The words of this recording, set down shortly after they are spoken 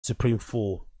Supreme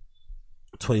Fall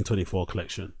 2024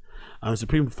 collection.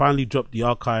 Supreme finally dropped the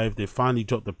archive, they finally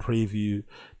dropped the preview,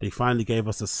 they finally gave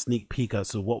us a sneak peek as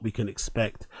to what we can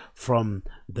expect from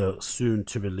the soon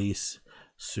to release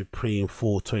Supreme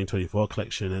Fall 2024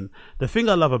 collection. And the thing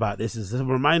I love about this is a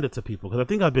reminder to people, because I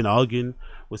think I've been arguing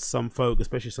with some folk,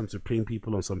 especially some Supreme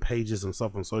people on some pages and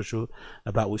stuff on social,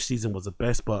 about which season was the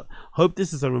best. But hope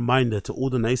this is a reminder to all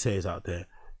the naysayers out there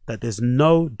that there's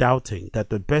no doubting that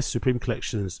the best Supreme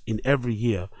collections in every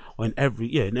year, or in every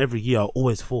year are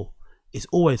always fall. It's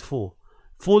always fall.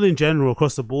 Fall in general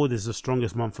across the board is the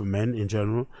strongest month for men in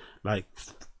general. Like,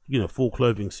 you know, fall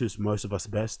clothing suits most of us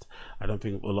best. I don't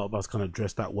think a lot of us kind of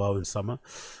dress that well in summer.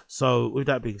 So with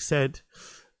that being said,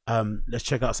 let's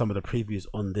check out some of the previews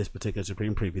on this particular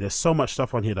Supreme preview. There's so much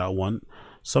stuff on here that I want,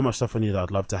 so much stuff on here that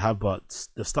I'd love to have, but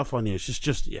the stuff on here is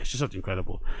just it's just something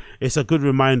incredible. It's a good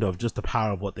reminder of just the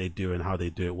power of what they do and how they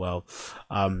do it well.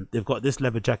 They've got this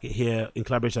leather jacket here in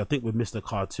collaboration, I think, with Mr.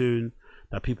 Cartoon,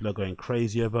 that people are going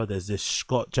crazy over. There's this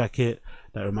Scott jacket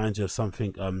that reminds you of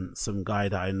something some guy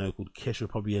that I know called Kish will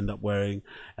probably end up wearing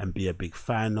and be a big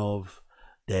fan of.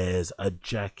 There's a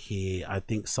jacket, I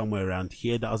think, somewhere around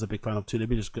here that I was a big fan of too. Let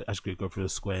me just actually go through the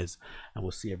squares and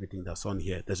we'll see everything that's on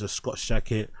here. There's a Scotch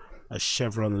jacket, a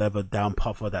chevron leather down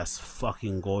puffer that's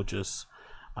fucking gorgeous.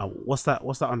 What's that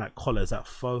on that collar? Is that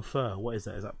faux fur? What is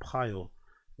that? Is that pile?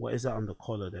 What is that on the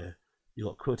collar there? You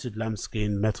got quilted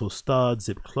lambskin, metal studs,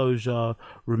 zip closure,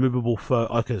 removable fur.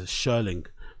 Okay, it's shirling.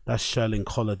 That shirling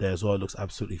collar there as well looks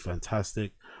absolutely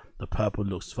fantastic. The purple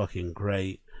looks fucking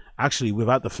great. Actually,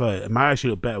 without the fur, it might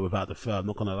actually look better without the fur. I'm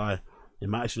not gonna lie, it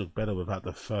might actually look better without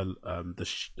the fur.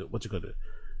 What you got it?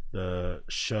 The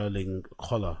shirling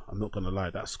collar. I'm not gonna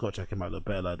lie, that Scotch jacket might look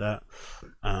better like that.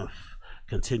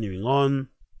 Continuing on.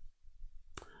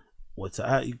 What's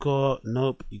that you got?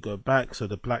 Nope, you go back. So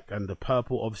the black and the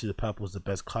purple, obviously the purple is the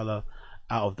best color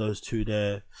out of those two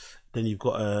there. Then you've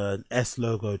got an S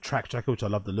logo track jacket, which I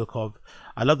love the look of.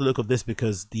 I love the look of this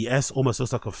because the S almost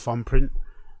looks like a thumbprint,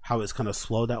 how it's kind of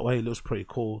swelled that way. It looks pretty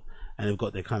cool. And they've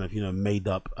got their kind of, you know, made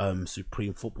up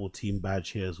Supreme football team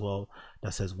badge here as well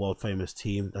that says world famous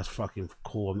team. That's fucking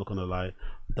cool, I'm not gonna lie.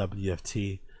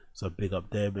 WFT, so big up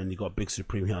there. And you got big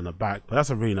Supreme here on the back, but that's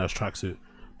a really nice tracksuit.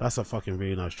 That's a fucking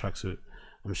really nice tracksuit.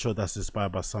 I'm sure that's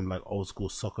inspired by some like old school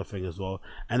soccer thing as well.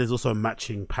 And there's also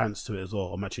matching pants to it as well,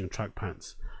 or matching track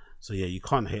pants. So yeah, you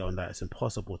can't hate on that. It's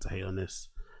impossible to hate on this.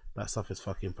 That stuff is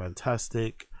fucking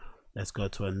fantastic. Let's go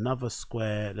to another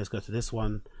square. Let's go to this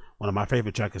one. One of my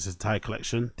favorite jackets is the entire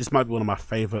collection. This might be one of my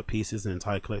favorite pieces in the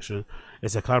entire collection.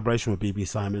 It's a collaboration with BB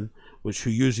Simon, who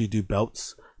usually do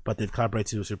belts, but they've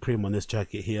collaborated with Supreme on this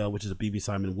jacket here, which is a BB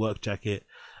Simon work jacket.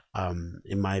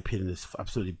 In my opinion, it's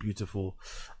absolutely beautiful.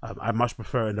 I much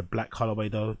prefer in the black colorway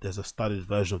though. There's a studded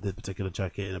version of this particular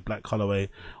jacket in a black colorway.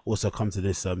 Also comes to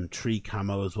this tree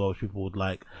camo as well, which people would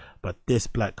like, but this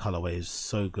black colorway is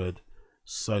so good,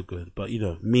 so good. But you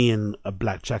know, me in a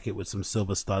black jacket with some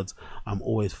silver studs, I'm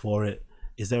always for it.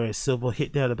 Is there a silver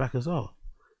hit there at the back as well?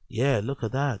 Yeah, look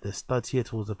at that. There's studs here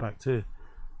towards the back too,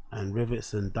 and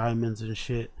rivets and diamonds and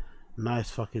shit. Nice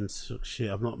fucking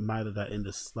shit. I'm not mad at that in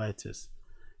the slightest.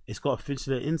 It's got a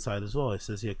Finchlet inside as well. It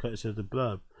says here, courtesy of the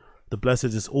blurb. The blurb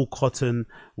says it's all cotton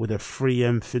with a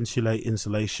 3M Finchlet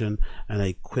insulation and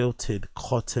a quilted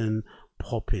cotton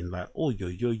popping. Like, oh, yo,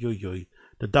 yo, yo, yo.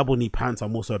 The double knee pants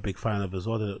I'm also a big fan of as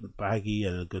well. They look baggy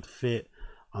and a good fit.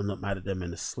 I'm not mad at them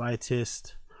in the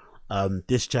slightest.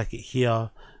 This jacket here,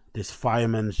 this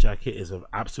fireman's jacket is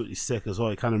absolutely sick as well.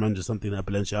 It kind of reminds me of something that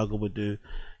Balenciaga would do.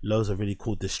 Loads of really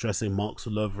cool distressing marks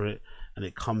all over it. And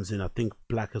it comes in, I think,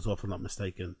 black as well, if I'm not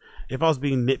mistaken. If I was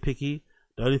being nitpicky,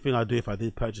 the only thing I'd do if I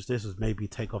did purchase this was maybe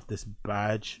take off this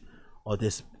badge or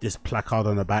this placard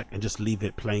on the back and just leave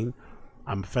it plain.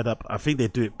 I'm fed up. I think they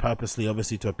do it purposely,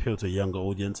 obviously, to appeal to a younger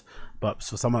audience. But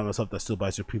for someone like myself that still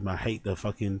buys Supreme, I hate the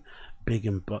fucking big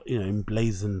and, you know,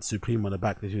 emblazoned Supreme on the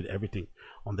back. They do everything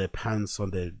on their pants,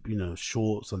 on their, you know,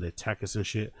 shorts, on their jackets and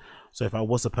shit. So if I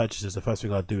was to purchase this, the first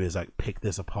thing I'd do is like pick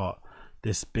this apart.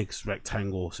 This big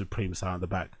rectangle Supreme sign at the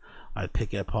back, I'd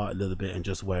pick it apart a little bit and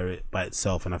just wear it by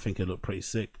itself, and I think it looked pretty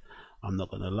sick. I'm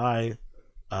not gonna lie.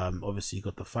 Obviously you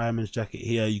got the fireman's jacket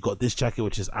here. You got this jacket,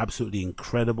 which is absolutely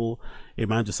incredible. It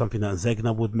reminds me of something that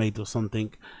Zegna would made or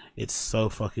something. It's so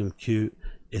fucking cute.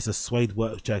 It's a suede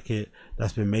work jacket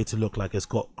that's been made to look like it's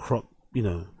got you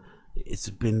know, it's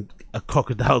been a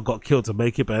crocodile got killed to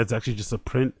make it, but it's actually just a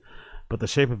print. But the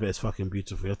shape of it is fucking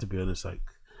beautiful. You have to be honest, like,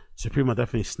 Supreme are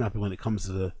definitely snappy when it comes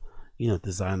to the, you know,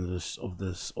 design of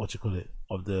this what you call it,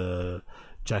 of the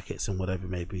jackets and whatever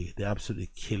it may be. They're absolutely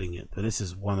killing it. But this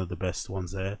is one of the best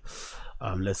ones there.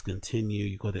 Let's continue.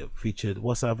 You got it featured.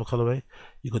 What's the other colorway?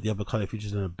 You got the other color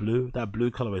featured in a blue. That blue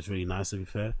colorway is really nice, to be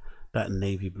fair. That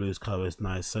navy blues color is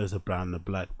nice. So is the brown and the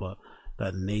black, but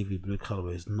that navy blue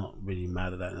colorway is not really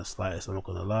mad at that in the slightest, I'm not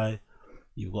gonna lie.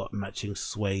 You've got matching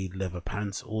suede leather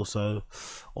pants also,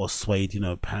 or suede, you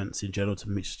know, pants in general to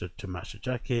match the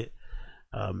jacket.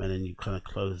 And then you kind of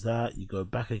close that, you go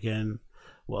back again.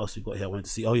 What else we got here? I wanted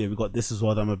to see. Oh yeah, we got this as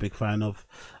well that I'm a big fan of.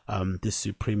 This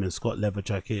Supreme and Scott leather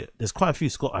jacket. There's quite a few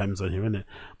Scott items on here, isn't it?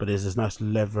 But there's this nice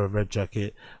leather red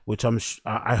jacket, which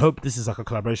I hope this is like a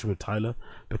collaboration with Tyler,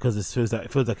 because it feels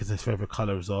like it's his favorite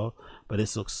color as well. But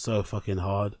this looks so fucking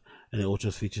hard, and it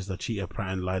also features the cheetah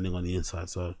pattern lining on the inside.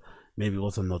 So maybe it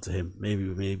was a nod to him. Maybe.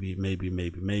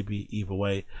 Either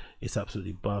way, it's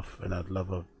absolutely buff, and I'd love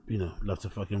to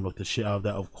fucking rock the shit out of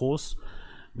that, of course.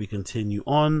 We continue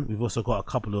on. We've also got a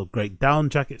couple of great down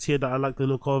jackets here that I like the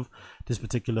look of. This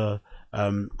particular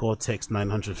Gore-Tex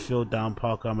 900 field down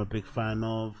parka I'm a big fan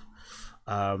of.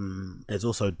 There's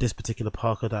also this particular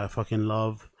parka that I fucking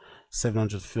love.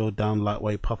 700 field down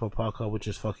lightweight puffer parka, which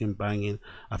is fucking banging.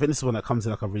 I think this is one that comes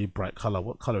in like a really bright color.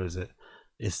 What color is it?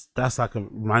 That's like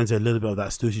reminds me a little bit of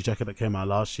that Stussy jacket that came out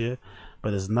last year.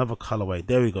 But there's another colorway.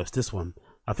 There we go. It's this one.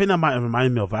 I think that might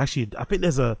remind me of, actually, I think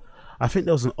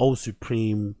there was an old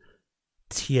Supreme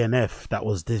TNF that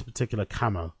was this particular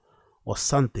camo or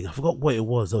something. I forgot what it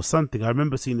was. There was something. I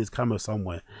remember seeing this camo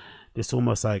somewhere. This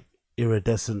almost like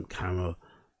iridescent camo.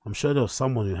 I'm sure there was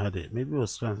someone who had it. Maybe it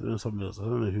was somebody else. I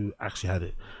don't know who actually had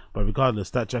it. But regardless,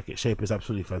 that jacket shape is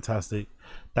absolutely fantastic.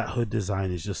 That hood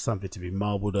design is just something to be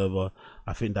marbled over.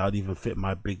 I think that would even fit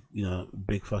my big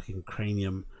fucking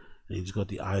cranium. And you just got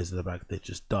the eyes at the back. They're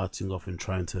just darting off and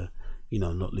trying to,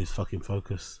 not lose fucking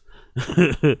focus.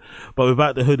 But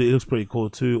without the hood, it looks pretty cool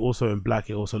too. Also in black,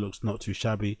 it also looks not too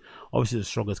shabby. Obviously the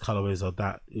strongest colorways are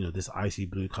that, this icy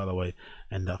blue colorway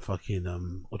and that fucking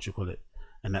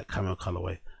and that camo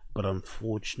colorway. But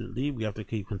unfortunately we have to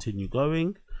continue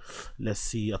going. Let's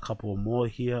see a couple more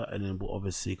here, and then we're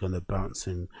obviously going to bounce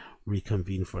and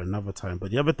reconvene for another time. But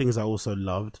the other things I also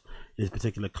loved in this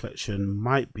particular collection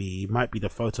might be the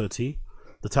photo tee.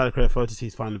 The Tyler Creator photo tee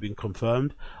has finally been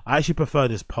confirmed. I actually prefer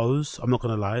this pose, I'm not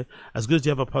gonna lie. As good as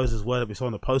the other poses were that we saw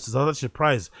on the posters, I was actually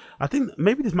surprised. I think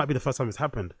maybe this might be the first time it's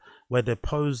happened, where the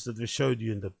pose that they showed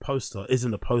you in the poster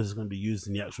isn't the pose that's going to be used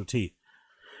in the actual tee.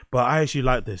 But I actually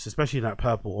like this, especially in that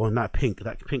purple or in that pink.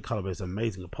 That pink color is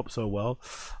amazing. It pops so well.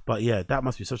 But yeah, that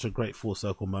must be such a great full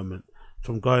circle moment.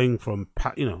 From going from,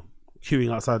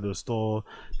 queuing outside the store,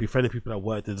 befriending people at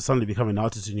work, to suddenly becoming an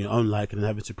artist in your own like, and then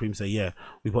having Supreme say, yeah,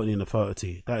 we put you in the photo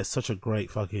tee. That is such a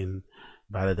great fucking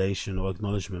validation or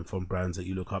acknowledgement from brands that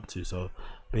you look up to. So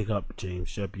big up James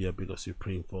Jebbia, big up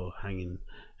Supreme for hanging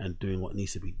and doing what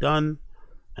needs to be done.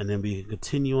 And then we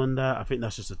continue on that. I think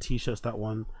that's just the t-shirts, that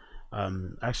one.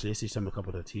 Actually, let's see some a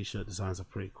couple of the t-shirt designs are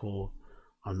pretty cool.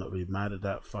 I'm not really mad at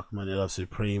that. Fuck money, love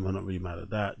Supreme. I'm not really mad at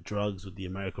that. Drugs with the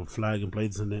American flag and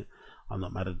blades in it. I'm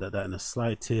not mad at that in the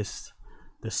slightest.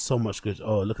 There's so much good.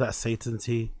 Oh, look at that Satan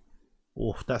tee.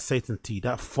 Oh, that Satan tee.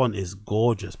 That font is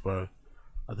gorgeous, bro.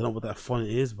 I don't know what that font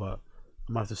is, but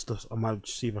I might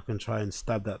see if I can try and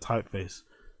stab that typeface.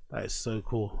 That is so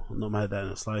cool. I'm not mad at that in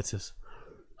the slightest.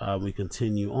 We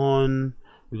continue on.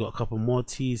 We got a couple more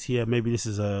tees here. Maybe this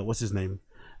is what's his name?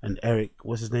 And Eric,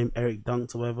 what's his name? Eric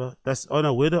Dunked or whatever. That's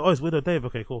it's Widow Dave.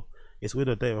 Okay, cool. It's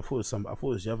Widow Dave. I thought it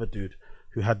was the other dude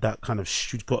who had that kind of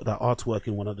got that artwork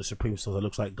in one of the Supreme stores that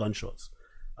looks like gunshots.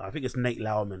 I think it's Nate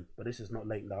Lauerman, but this is not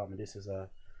Nate Lauerman. This is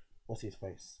what's his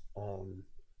face?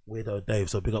 Widow Dave.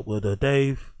 So big up Widow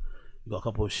Dave. You got a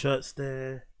couple of shirts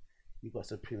there. You got a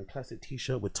Supreme Classic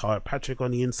t-shirt with Tara Patrick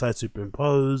on the inside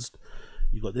superimposed.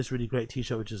 You got this really great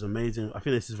t-shirt, which is amazing. I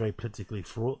think this is very politically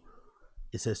fraught.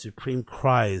 It says Supreme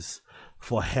cries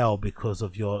for hell because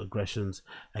of your aggressions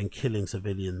and killing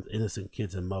civilians, innocent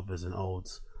kids and mothers and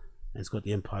olds. And it's got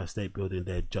the Empire State Building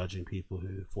there judging people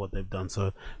for what they've done.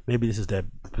 So maybe this is their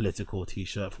political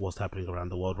t-shirt for what's happening around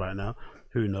the world right now.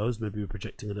 Who knows? Maybe we're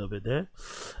projecting a little bit there.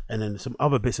 And then some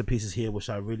other bits and pieces here which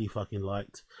I really fucking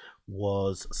liked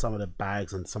was some of the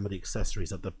bags and some of the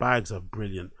accessories. The bags are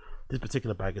brilliant. This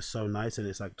particular bag is so nice, and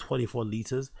it's like 24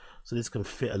 liters, so this can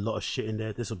fit a lot of shit in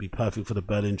there. This will be perfect for the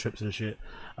Berlin trips and shit.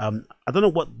 I don't know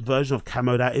what version of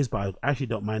camo that is, but I actually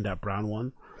don't mind that brown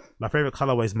one. My favorite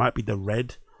colorways might be the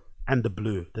red and the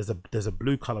blue. There's a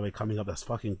blue colorway coming up that's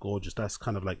fucking gorgeous. That's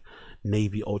kind of like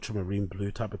navy ultramarine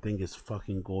blue type of thing. Is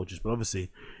fucking gorgeous. But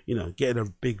obviously, getting a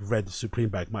big red Supreme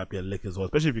bag might be a lick as well,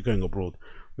 especially if you're going abroad.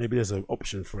 Maybe there's an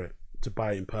option for it. to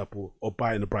buy it in purple or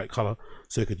buy it in a bright color,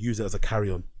 so you could use it as a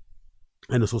carry-on.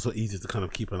 And it's also easy to kind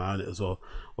of keep an eye on it as well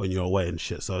when you're away and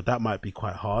shit. So that might be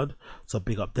quite hard. So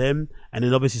big up them. And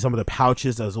then obviously some of the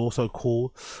pouches that's also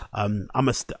cool. I'm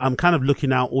kind of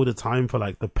looking out all the time for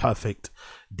like the perfect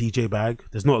DJ bag.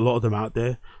 There's not a lot of them out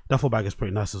there. Duffel bag is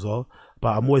pretty nice as well,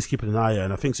 but I'm always keeping an eye on.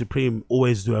 And I think Supreme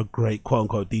always do a great quote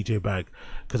unquote DJ bag,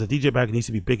 because a DJ bag needs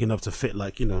to be big enough to fit,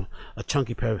 like, you know, a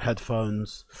chunky pair of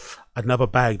headphones, another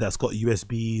bag that's got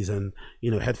USBs and,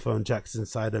 you know, headphone jacks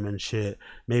inside them and shit,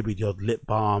 maybe your lip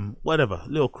balm, whatever,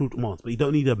 little crude amounts. But you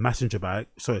don't need a messenger bag.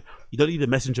 Sorry, you don't need a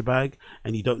messenger bag,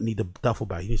 and you don't need a duffel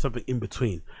bag. You need something in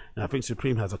between. And I think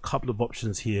Supreme has a couple of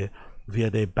options here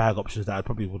via their bag options that I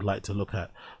probably would like to look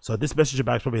at. So this messenger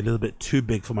bag is probably a little bit too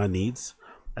big for my needs,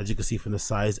 as you can see from the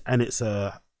size, and it's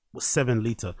a 7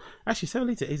 liter. Actually, 7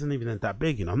 liter isn't even that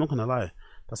big, you know, I'm not gonna lie,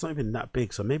 that's not even that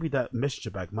big. So maybe that messenger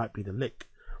bag might be the lick.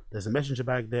 There's a messenger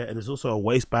bag there, and there's also a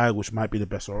waist bag, which might be the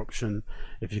best option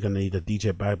if you're gonna need a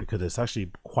DJ bag, because it's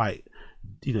actually quite,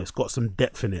 you know, it's got some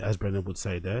depth in it, as Brendan would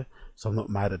say there. So I'm not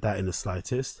mad at that in the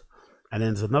slightest. And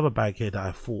then there's another bag here that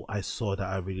I thought I saw that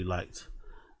I really liked.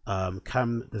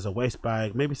 There's a waist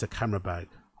bag, maybe it's a camera bag.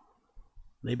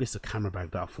 Maybe it's a camera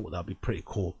bag that I thought that'd be pretty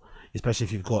cool, especially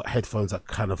if you've got headphones that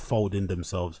kind of fold in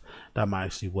themselves. That might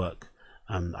actually work.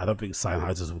 I don't think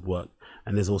Sennheisers would work.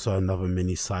 And there's also another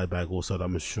mini side bag also that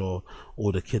I'm sure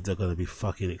all the kids are going to be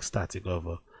fucking ecstatic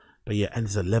over. But yeah, and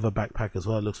there's a leather backpack as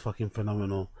well. It looks fucking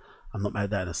phenomenal. I'm not mad at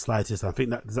that in the slightest. I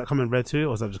think that, does that come in red too,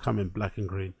 or does that just come in black and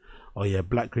green? Oh yeah,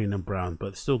 black, green and brown,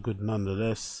 but still good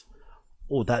nonetheless.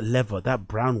 Oh, that leather, that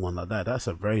brown one like that, that's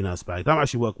a very nice bag. That might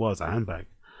actually work well as a handbag.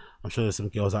 I'm sure there's some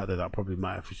girls out there that probably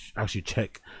might actually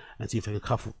check and see if they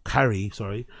can carry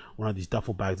one of these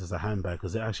duffel bags as a handbag,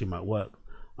 because it actually might work.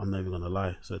 I'm not even gonna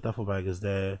lie. So the duffel bag is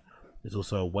there. There's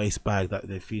also a waist bag that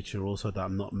they feature also that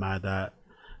I'm not mad at,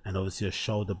 and obviously a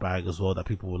shoulder bag as well that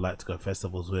people would like to go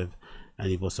festivals with. And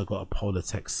you've also got a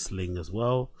Polartec sling as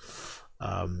well.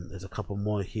 There's a couple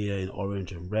more here in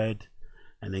orange and red.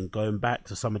 And then going back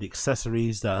to some of the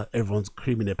accessories that everyone's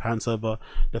creaming their pants over.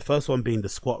 The first one being the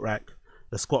squat rack.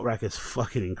 The squat rack is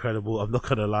fucking incredible, I'm not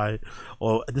gonna lie.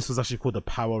 Or this was actually called the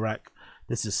power rack.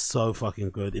 This is so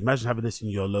fucking good. Imagine having this in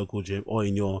your local gym, or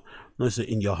in your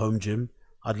home gym.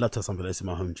 I'd love to have something like this in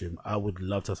my home gym. I would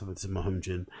love to have something like this in my home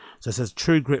gym. So it says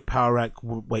True Grip Power Rack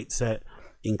weight set,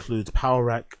 includes power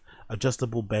rack,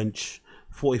 adjustable bench,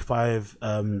 45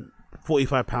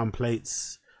 pound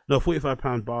plates, no, 45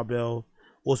 pound barbell.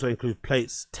 Also include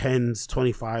plates, 10s,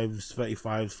 25s,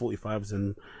 35s, 45s,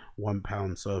 and 1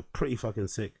 pound. So pretty fucking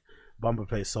sick. Bumper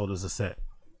plate sold as a set.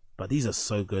 But these are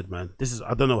so good, man. This is,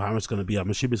 I don't know how much it's going to be. I'm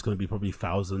assuming it's going to be probably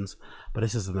thousands. But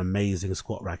this is an amazing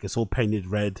squat rack. It's all painted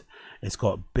red. It's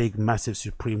got big, massive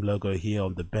Supreme logo here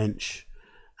on the bench.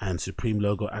 And Supreme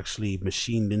logo actually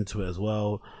machined into it as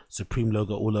well. Supreme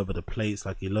logo all over the plates,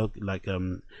 like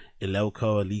Eleco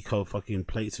fucking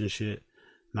plates and shit.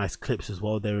 Nice clips as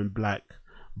well. They're in black.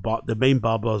 But the main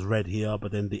barbell is red here,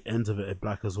 but then the ends of it are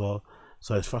black as well.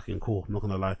 So it's fucking cool, I'm not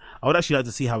gonna lie. I would actually like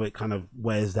to see how it kind of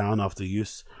wears down after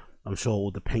use. I'm sure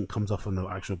all the paint comes off on the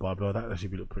actual barbell. That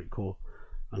actually look pretty cool.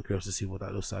 I'm curious to see what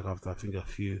that looks like after, I think,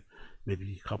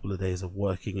 maybe a couple of days of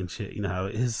working and shit. You know how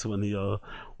it is when you're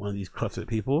one of these CrossFit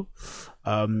people.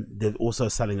 They're also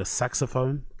selling a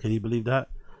saxophone. Can you believe that?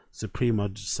 Supreme are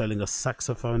selling a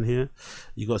saxophone here.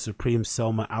 You got Supreme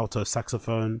Selma Alto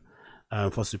saxophone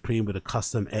for Supreme with a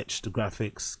custom etched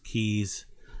graphics, keys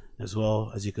as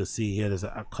well. As you can see here, there's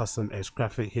a custom etched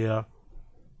graphic here.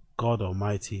 God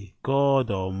almighty,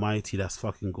 that's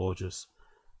fucking gorgeous.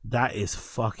 That is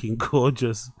fucking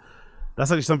gorgeous. That's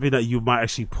actually something that you might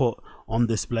actually put on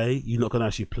display. You're not gonna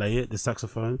actually play it, the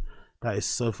saxophone. That is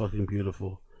so fucking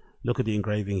beautiful. Look at the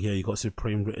engraving here. You got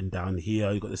Supreme written down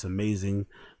here. You got this amazing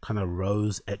kind of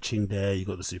rose etching there. You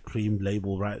got the Supreme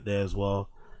label right there as well.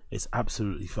 It's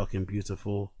absolutely fucking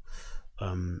beautiful.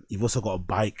 You've also got a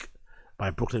bike by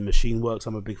Brooklyn Machine Works.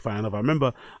 I'm a big fan of. I'm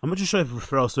not too sure if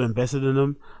Pharrell still invested in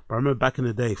them, but I remember back in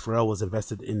the day Pharrell was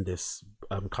invested in this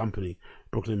company,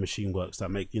 Brooklyn Machine Works,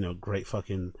 that make, you know, great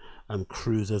fucking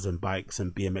cruisers and bikes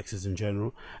and BMXs in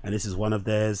general. And this is one of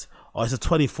theirs. Oh, it's a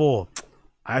 24.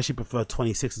 I actually prefer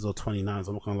 26s or 29s.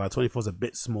 I'm not gonna lie, 24 is a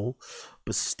bit small,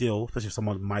 but still, especially for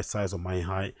someone my size or my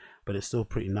height, but it's still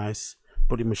pretty nice.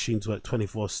 Brooklyn Machines Work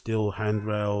 24 steel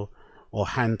handrail, or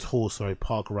hand tool, sorry,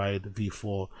 Park Ride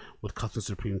V4 with custom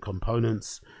Supreme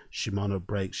components, Shimano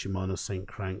brakes, Shimano Saint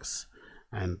cranks,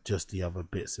 and just the other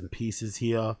bits and pieces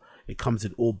here. It comes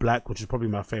in all black, which is probably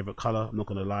my favorite color, I'm not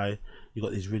gonna lie. You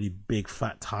got these really big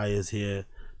fat tires here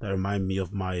that remind me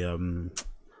of my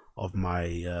of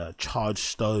my charged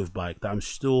stove bike that I'm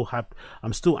still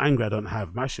angry I don't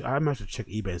have. I might have to check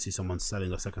eBay and see someone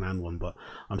selling a second-hand one, but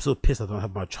I'm still pissed I don't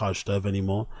have my charged stove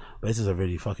anymore. But this is a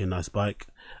really fucking nice bike.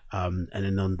 And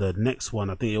then on the next one,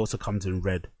 I think it also comes in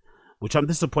red, which I'm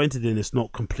disappointed in. It's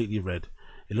not completely red.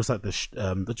 It looks like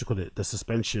the what you call it, the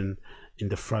suspension in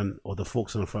the front, or the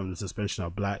forks on the front of the suspension, are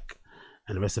black,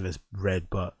 and the rest of it's red.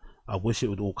 But I wish it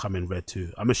would all come in red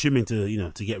too. I'm assuming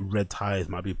to get red tires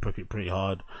might be pretty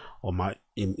hard, or might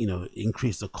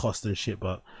increase the cost and shit.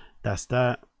 But that's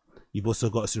that. You've also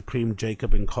got a Supreme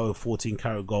Jacob & Co 14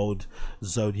 karat gold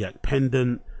Zodiac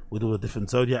pendant with all the different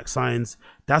Zodiac signs.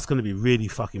 That's going to be really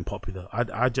fucking popular.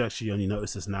 I actually only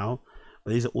noticed this now,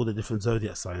 but these are all the different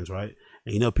Zodiac signs, right?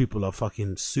 And people are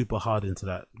fucking super hard into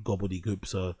that gobbledygook,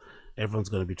 so everyone's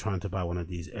going to be trying to buy one of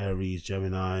these. Aries,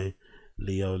 Gemini,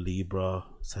 Leo, Libra,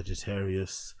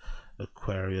 Sagittarius,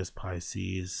 Aquarius,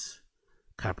 Pisces,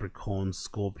 Capricorn,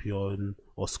 Scorpion,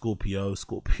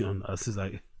 this is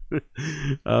like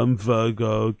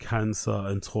Virgo, Cancer,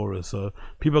 and Taurus. So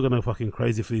people are gonna fucking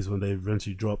crazy for these when they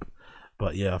eventually drop.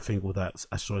 But yeah, I think all that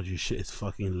astrology shit is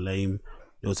fucking lame.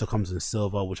 It also comes in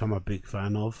silver, which I'm a big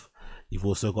fan of. You've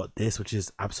also got this, which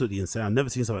is absolutely insane. I've never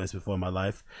seen something like this before in my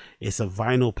life. It's a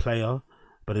vinyl player,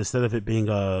 but instead of it being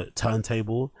a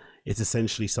turntable, it's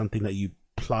essentially something that you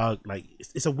plug. Like,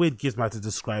 it's a weird gizmo to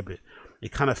describe it.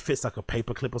 It kind of fits like a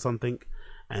paper clip or something,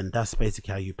 and that's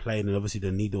basically how you play. And obviously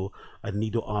the needle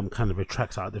arm kind of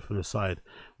retracts out from the side,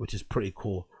 which is pretty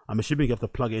cool. I'm assuming you have to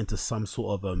plug it into some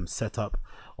sort of setup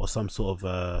or some sort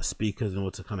of speakers in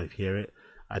order to kind of hear it.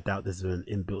 I doubt there's an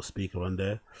inbuilt speaker on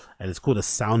there. And it's called a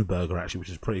Soundburger actually, which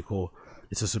is pretty cool.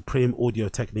 It's a Supreme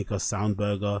Audio-Technica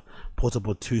Soundburger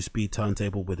portable 2-speed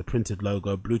turntable with a printed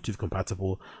logo, Bluetooth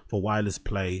compatible for wireless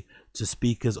play to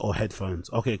speakers or headphones.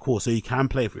 Okay, cool. So you can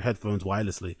play it through headphones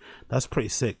wirelessly. That's pretty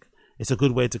sick. It's a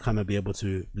good way to kind of be able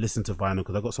to listen to vinyl,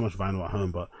 because I've got so much vinyl at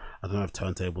home, but I don't have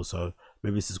turntables. So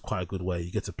maybe this is quite a good way.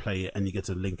 You get to play it and you get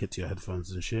to link it to your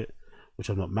headphones and shit, which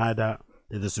I'm not mad at.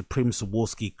 There's a Supreme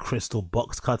Swarovski crystal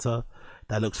box cutter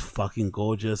that looks fucking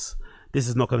gorgeous. This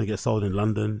is not going to get sold in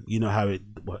London. You know how it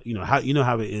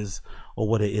is, or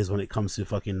what it is when it comes to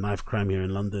fucking knife crime here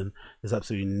in London. There's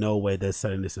absolutely no way they're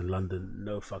selling this in London.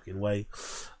 No fucking way.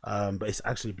 But it's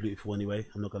actually beautiful anyway.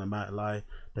 I'm not going to lie.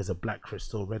 There's a black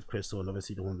crystal, red crystal, and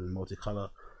obviously the one with the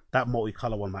multicolor. That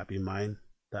multicolor one might be mine.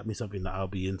 That'd be something that I'll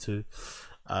be into.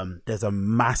 There's a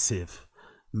massive,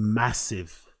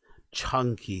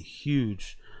 chunky,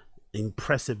 huge,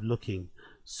 impressive looking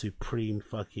Supreme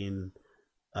fucking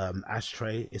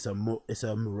ashtray. It's a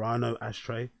Murano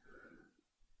ashtray.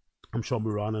 I'm sure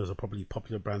Murano is a probably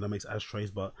popular brand that makes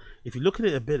ashtrays, but if you look at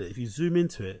it a bit, if you zoom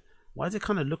into it, why does it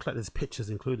kind of look like there's pictures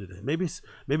included in it? Maybe it's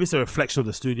a reflection of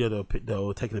the studio they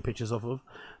were taking the pictures off of,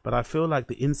 but I feel like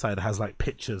the inside has like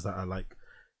pictures that are like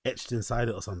etched inside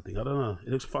it or something. I don't know.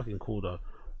 It looks fucking cool though.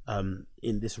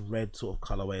 In this red sort of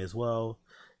colorway as well.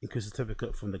 Includes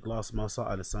certificate from the Glassmaster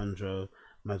Alessandro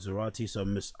Maserati. So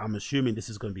I'm assuming this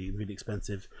is going to be really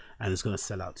expensive and it's going to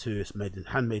sell out too. It's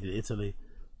handmade in Italy.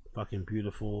 Fucking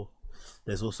beautiful.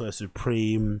 There's also a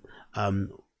Supreme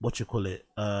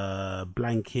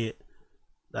blanket.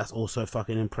 That's also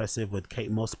fucking impressive, with Kate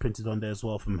Moss printed on there as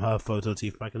well from her photo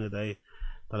teeth back in the day.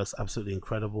 That looks absolutely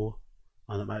incredible.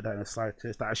 And I might that in a slide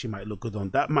test. That actually might look good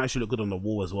on the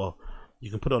wall as well. You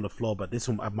can put it on the floor, but this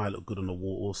one might look good on the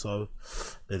wall also.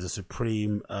 There's a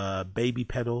Supreme baby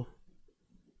pedal.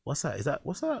 What's that?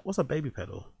 What's a baby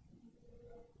pedal?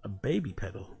 A baby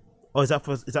pedal. Oh, is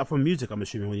that for music? I'm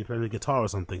assuming when you're playing the guitar or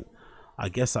something. I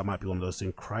guess that might be one of those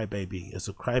things. Crybaby. It's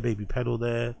a Crybaby pedal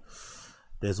there.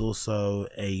 There's also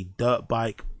a dirt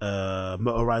bike,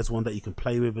 motorized one that you can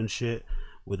play with and shit,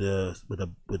 with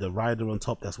a rider on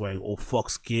top that's wearing all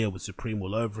Fox gear with Supreme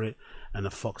all over it, and a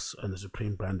Fox and the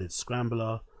Supreme branded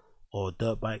scrambler or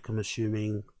dirt bike, I'm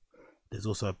assuming. There's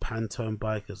also a Pantone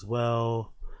bike as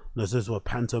well. No, there's also a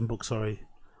Pantone book, sorry,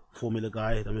 Formula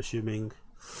Guide, I'm assuming.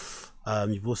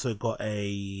 You've also got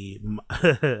a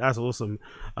that's awesome,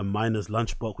 a miner's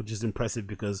lunchbox, which is impressive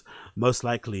because most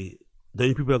likely the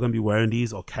only people who are going to be wearing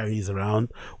these or carrying these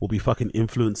around will be fucking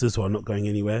influencers who are not going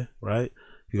anywhere, right?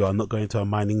 Who are not going to a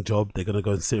mining job. They're going to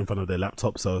go and sit in front of their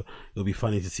laptop. So it'll be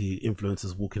funny to see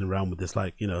influencers walking around with this,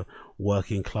 like, you know,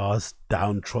 working class,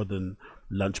 downtrodden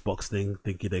lunchbox thing,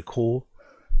 thinking they're cool.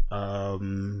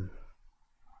 Oh,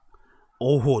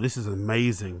 this is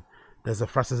amazing. There's a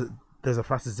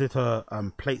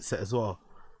Frazetta plate set as well.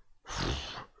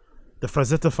 The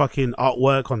Frazetta fucking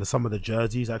artwork on some of the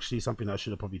jerseys, actually something I should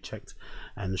have probably checked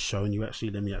and shown you. Actually,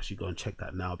 let me actually go and check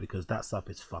that now, because that stuff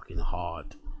is fucking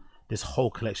hard. This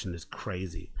whole collection is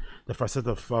crazy. The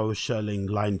Facetta faux shearling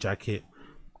line jacket,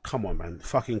 come on man,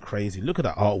 fucking crazy. Look at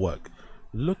that artwork.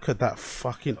 Look at that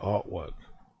fucking artwork.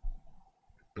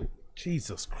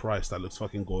 Jesus Christ, that looks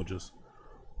fucking gorgeous.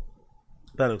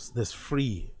 That looks, there's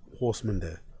 3 horsemen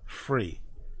there, 3,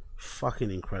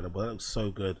 fucking incredible. That looks so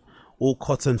good. All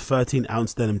cotton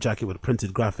 13-ounce denim jacket with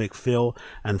printed graphic fill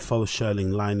and faux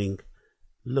shearling lining.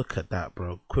 Look at that,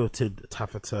 bro. Quilted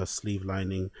taffeta sleeve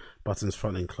lining, buttons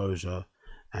front enclosure,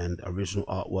 and original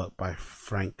artwork by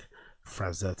Frank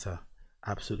Frazetta.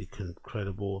 Absolutely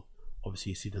incredible.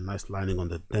 Obviously you see the nice lining on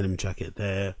the denim jacket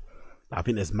there. I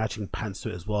think there's matching pants to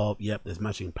it as well. Yep, there's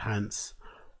matching pants.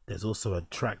 There's also a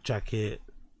track jacket.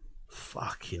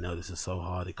 Fuck, you know, this is so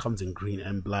hard. It comes in green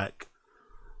and black.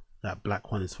 That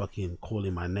black one is fucking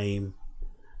calling my name.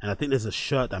 And I think there's a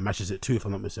shirt that matches it too, if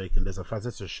I'm not mistaken. There's a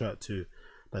Frazetta shirt too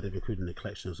that they've included in the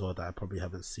collection as well that I probably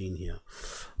haven't seen here.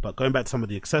 But going back to some of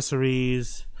the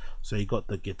accessories, so you got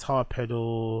the guitar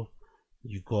pedal,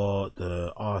 you got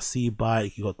the RC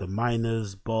bike, you got the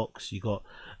miner's box, you got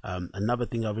another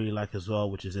thing I really like as well,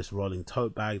 which is this rolling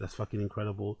tote bag. That's fucking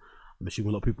incredible. I'm assuming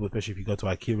a lot of people, especially if you go to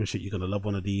IKEA and shit, you're gonna love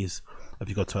one of these. If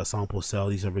you go to a sample sale,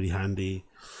 these are really handy.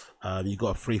 You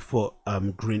got a 3-foot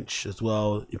Grinch as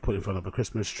well, you put in front of a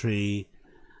Christmas tree.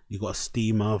 You got a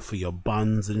steamer for your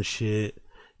buns and shit.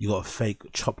 You got a fake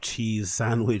chopped cheese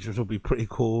sandwich, which will be pretty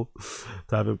cool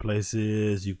to have in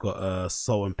places. You've got a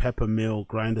salt and pepper mill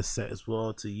grinder set as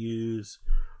well to use.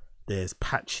 There's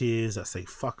patches that say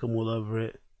fuck 'em all over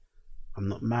it. I'm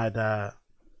not mad at.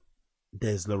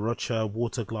 There's La Rocha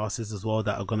water glasses as well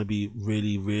that are going to be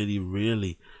really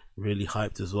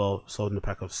hyped as well. Sold in a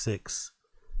pack of 6.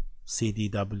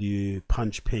 CDW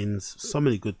punch pins. So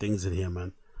many good things in here,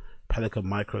 man. Pelican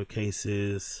micro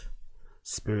cases.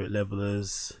 Spirit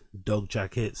levelers, dog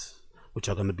jackets, which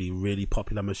are going to be really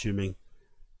popular. I'm assuming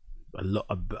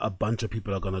a bunch of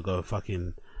people are going to go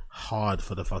fucking hard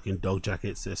for the fucking dog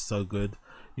jackets. They're so good.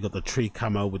 You got the tree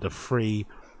camo with the free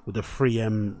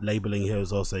M labeling here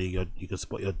as well, so you can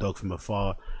spot your dog from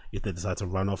afar if they decide to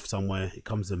run off somewhere. It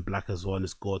comes in black as well, and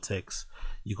it's Gore-Tex.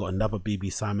 You got another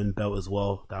BB Simon belt as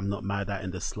well that I'm not mad at in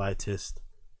the slightest.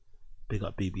 Big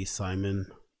up BB Simon.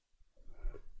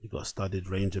 You got a studded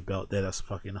Ranger belt there, that's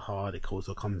fucking hard. It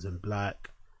also comes in black.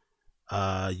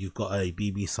 You've got a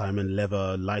BB Simon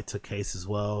leather lighter case as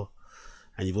well.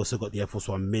 And you've also got the Air Force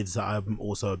One mids that I'm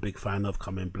also a big fan of,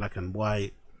 come in black and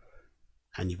white.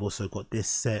 And you've also got this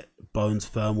set, Bones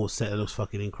thermal set, it looks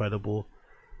fucking incredible.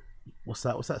 What's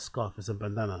that? What's that scarf? It's a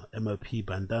bandana, MOP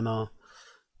bandana.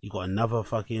 You got another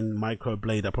fucking micro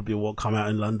blade that probably won't come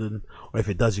out in London. Or if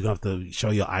it does, you're going to have to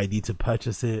show your ID to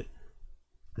purchase it.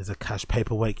 There's a cash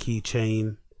paperweight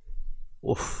keychain.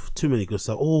 Oof, too many good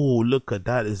stuff. Oh, look at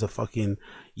that. There's a fucking,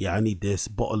 yeah, I need this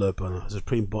bottle opener. It's a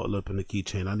Supreme bottle opener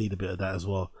keychain. I need a bit of that as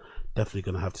well. Definitely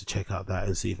gonna have to check out that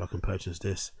and see if I can purchase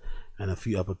this. And a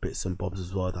few other bits and bobs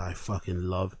as well that I fucking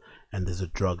love. And there's a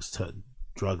drugs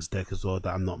deck as well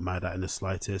that I'm not mad at in the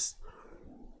slightest.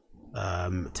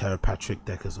 Tara Patrick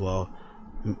deck as well.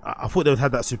 I thought they would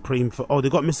have that Supreme for, oh, they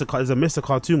got Mr. There's a Mr.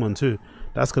 Cartoon one too.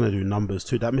 That's gonna do numbers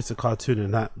too. That Mr. Cartoon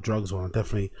and that drugs one are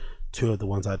definitely 2 of the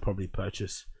ones I'd probably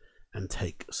purchase and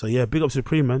take. So yeah, big up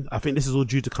Supreme, man. I think this is all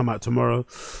due to come out tomorrow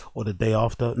or the day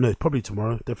after. No, probably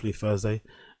tomorrow, definitely Thursday.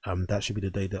 That should be the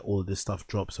day that all of this stuff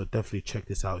drops. So definitely check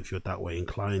this out if you're that way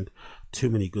inclined. Too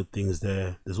many good things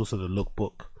there. There's also the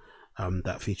lookbook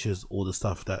that features all the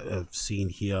stuff that I've seen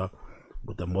here,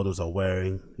 what the models are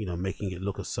wearing, you know, making it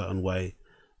look a certain way,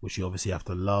 which you obviously have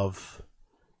to love.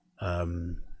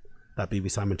 That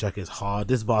BB Simon jacket is hard.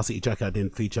 This varsity jacket I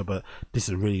didn't feature, but this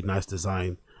is a really nice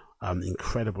design.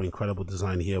 Incredible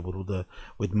design here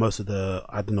with most of the,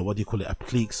 I don't know, what do you call it,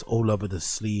 appliques all over the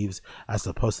sleeves as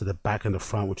opposed to the back and the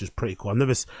front, which is pretty cool.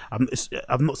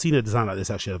 I've not seen a design like this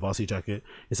actually, a varsity jacket.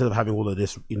 Instead of having all of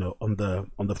this, you know, on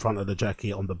the front of the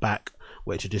jacket, on the back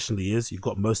where it traditionally is, you've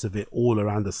got most of it all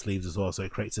around the sleeves as well, so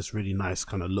it creates this really nice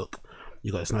kind of look.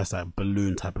 You got this nice like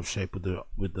balloon type of shape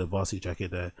with the varsity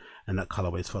jacket there, and that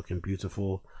colorway is fucking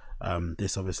beautiful.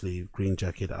 This obviously green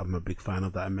jacket I'm a big fan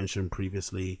of that I mentioned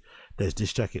previously. There's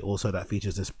this jacket also that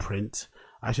features this print.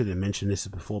 I actually didn't mention this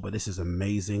before, but this is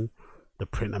amazing. The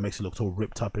print that makes it look all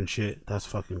ripped up and shit, that's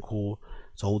fucking cool.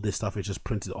 So all this stuff is just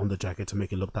printed on the jacket to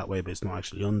make it look that way, but it's not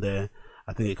actually on there.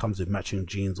 I think it comes with matching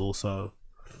jeans also.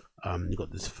 You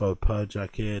got this faux pearl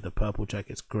jacket. The purple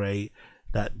jacket's great.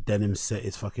 That denim set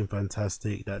is fucking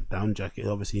fantastic. That down jacket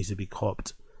obviously needs to be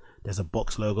copped. There's a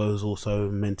box logo is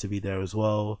also meant to be there as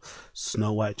well.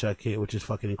 Snow White jacket, which is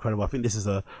fucking incredible. I think this is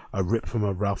a rip from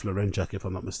a Ralph Lauren jacket if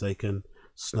I'm not mistaken.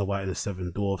 Snow White and the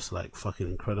 7 Dwarfs, like fucking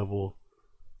incredible.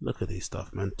 Look at these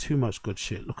stuff, man. Too much good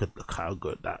shit. Look how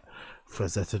good that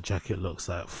Frazetta jacket looks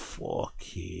like.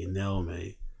 Fucking hell,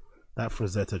 mate. That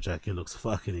Frazetta jacket looks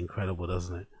fucking incredible,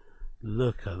 doesn't it?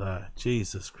 Look at that.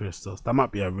 Jesus Christos. That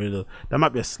might be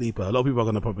a sleeper. A lot of people are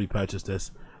gonna probably purchase this.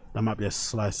 That might be a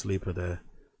slice sleeper there.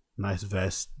 Nice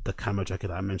vest, the camo jacket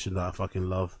that I mentioned that I fucking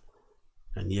love.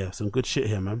 And yeah, some good shit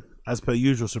here, man. As per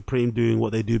usual, Supreme doing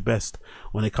what they do best.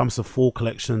 When it comes to fall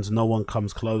collections, no one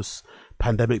comes close.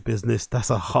 Pandemic business, that's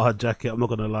a hard jacket, I'm not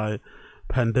gonna lie.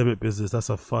 Pandemic business, that's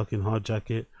a fucking hard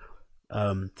jacket.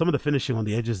 Some of the finishing on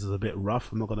the edges is a bit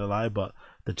rough, I'm not gonna lie, but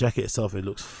the jacket itself, it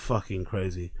looks fucking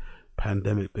crazy.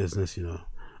 Pandemic business, you know,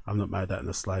 I'm not mad at that in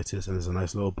the slightest. And there's a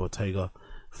nice little Bottega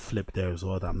flip there as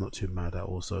well that I'm not too mad at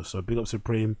also. So big up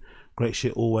Supreme, great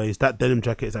shit always. That denim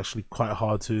jacket is actually quite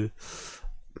hard too.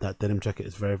 That denim jacket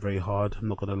is very, very hard, I'm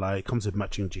not gonna lie. It comes with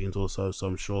matching jeans also, so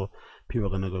I'm sure people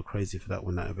are gonna go crazy for that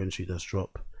when that eventually does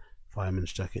drop.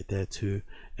 Fireman's jacket there too,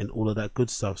 and all of that good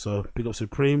stuff. So big up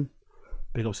Supreme,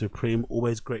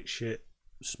 always great shit.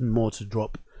 More to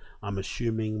drop, I'm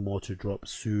assuming more to drop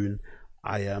soon.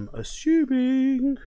 I am assuming.